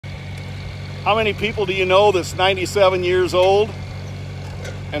How many people do you know that's 97 years old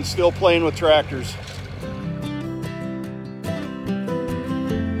and still playing with tractors?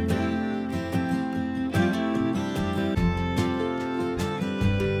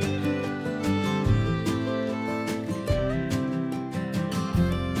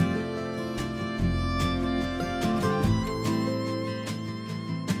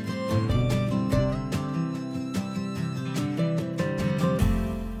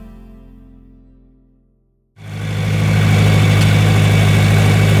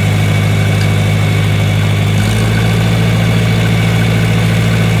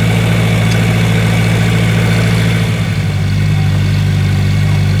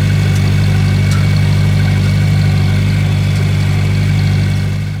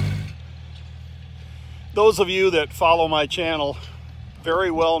 Those of you that follow my channel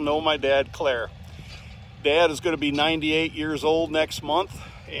very well know my dad, Claire. Dad is going to be 98 years old next month,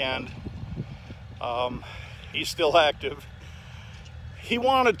 and he's still active. He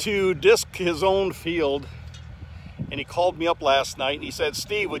wanted to disc his own field, and he called me up last night and he said,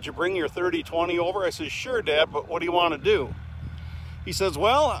 "Steve, would you bring your 30-20 over?" I said, "Sure, Dad, but what do you want to do?" He says,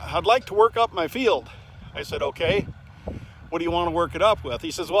 "Well, I'd like to work up my field." I said, "Okay, what do you want to work it up with?"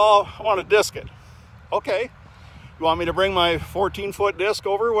 He says, "Well, I want to disc it." "Okay, you want me to bring my 14-foot disc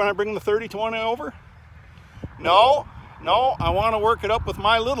over when I bring the 30-20 over?" No, I want to work it up with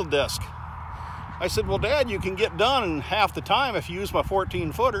my little disc." I said, "Well, Dad, you can get done in half the time if you use my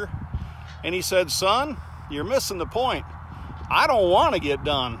 14-footer. And he said, "Son, you're missing the point. I don't want to get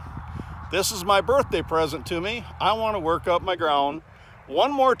done. This is my birthday present to me. I want to work up my ground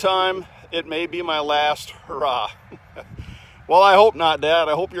one more time. It may be my last hurrah." Well, I hope not, Dad.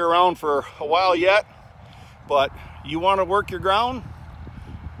 I hope you're around for a while yet. But you want to work your ground?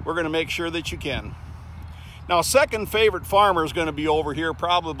 We're going to make sure that you can. Now, second favorite farmer is going to be over here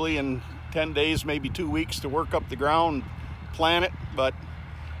probably in 10 days, maybe 2 weeks, to work up the ground, plant it. But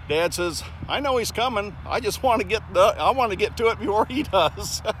Dad says, "I know he's coming. I just want to get to it before he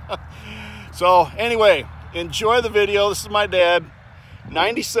does." So anyway, enjoy the video. This is my dad,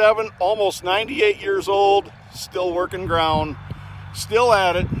 97, almost 98 years old, still working ground, still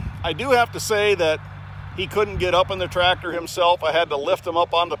at it. I do have to say that he couldn't get up in the tractor himself. I had to lift him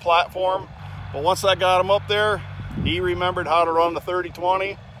up on the platform. But once I got him up there, he remembered how to run the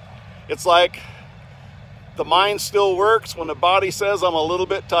 30-20. It's like the mind still works when the body says I'm a little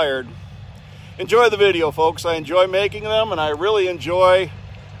bit tired. Enjoy the video, folks. I enjoy making them, and I really enjoy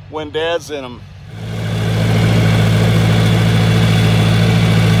when Dad's in them.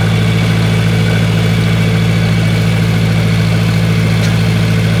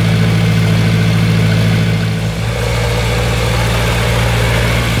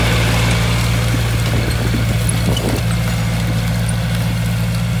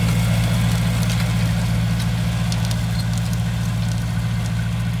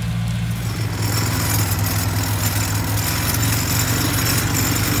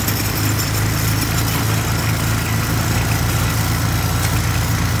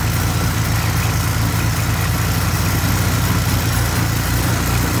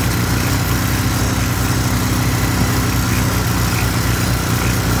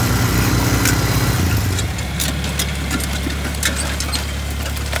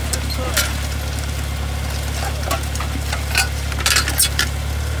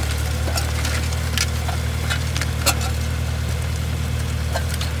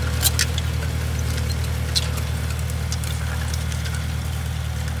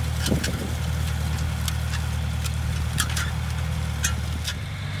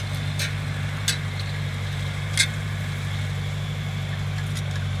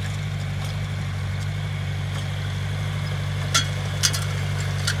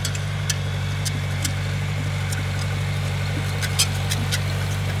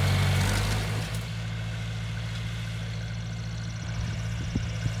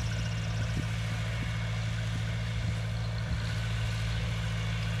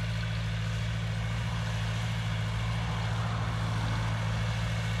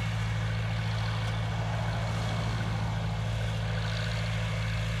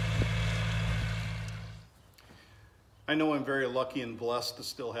 I know I'm very lucky and blessed to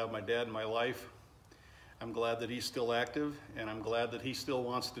still have my dad in my life. I'm glad that he's still active, and I'm glad that he still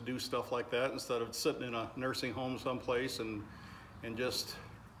wants to do stuff like that instead of sitting in a nursing home someplace and just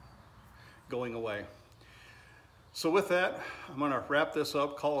going away. So with that, I'm going to wrap this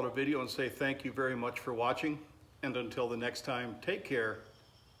up, call it a video, and say thank you very much for watching. And until the next time, take care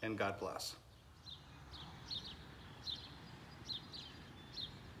and God bless.